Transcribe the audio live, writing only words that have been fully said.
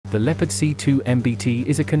The Leopard C2 MBT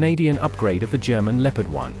is a Canadian upgrade of the German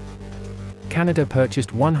Leopard 1. Canada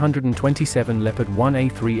purchased 127 Leopard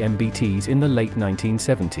 1A3 MBTs in the late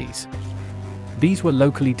 1970s. These were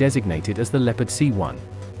locally designated as the Leopard C1.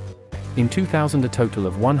 In 2000, a total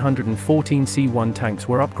of 114 C1 tanks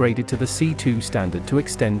were upgraded to the C2 standard to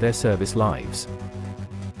extend their service lives.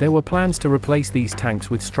 There were plans to replace these tanks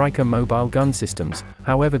with Stryker Mobile Gun Systems,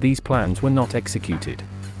 however these plans were not executed.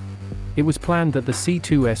 It was planned that the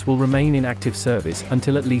C2S will remain in active service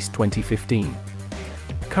until at least 2015.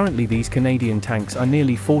 Currently these Canadian tanks are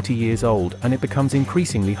nearly 40 years old and it becomes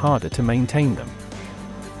increasingly harder to maintain them.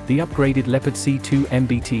 The upgraded Leopard C2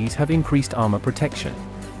 MBTs have increased armor protection.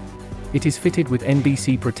 It is fitted with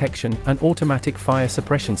NBC protection and automatic fire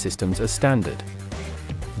suppression systems as standard.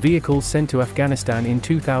 Vehicles sent to Afghanistan in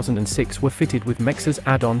 2006 were fitted with MEXA's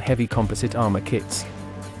add-on heavy composite armor kits.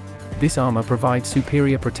 This armor provides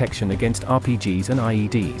superior protection against RPGs and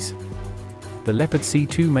IEDs. The Leopard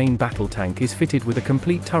C2 main battle tank is fitted with a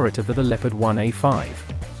complete turret of the Leopard 1A5.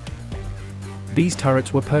 These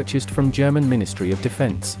turrets were purchased from German Ministry of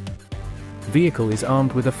Defense. Vehicle is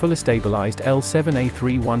armed with a fully stabilized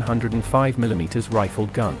L7A3 105mm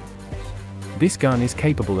rifled gun. This gun is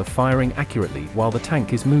capable of firing accurately while the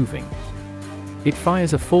tank is moving. It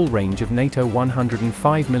fires a full range of NATO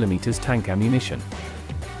 105mm tank ammunition.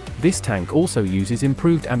 This tank also uses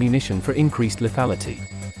improved ammunition for increased lethality.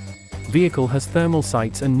 Vehicle has thermal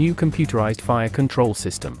sights and new computerized fire control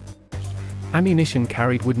system. Ammunition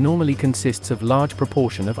carried would normally consists of large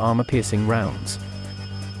proportion of armor-piercing rounds.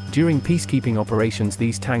 During peacekeeping operations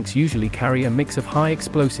these tanks usually carry a mix of high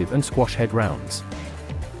explosive and squash head rounds.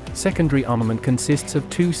 Secondary armament consists of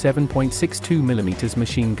two 7.62mm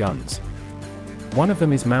machine guns. One of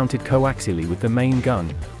them is mounted coaxially with the main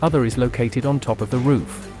gun, other is located on top of the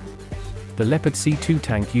roof. The Leopard C2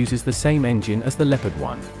 tank uses the same engine as the Leopard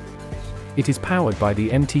 1. It is powered by the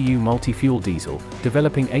MTU multi-fuel diesel,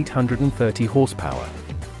 developing 830 horsepower.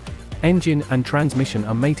 Engine and transmission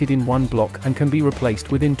are mated in one block and can be replaced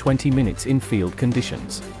within 20 minutes in field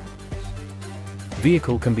conditions.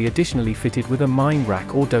 Vehicle can be additionally fitted with a mine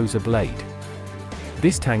rack or dozer blade.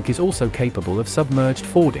 This tank is also capable of submerged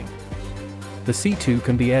fording. The C2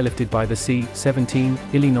 can be airlifted by the C-17,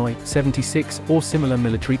 Illinois 76 or similar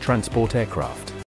military transport aircraft.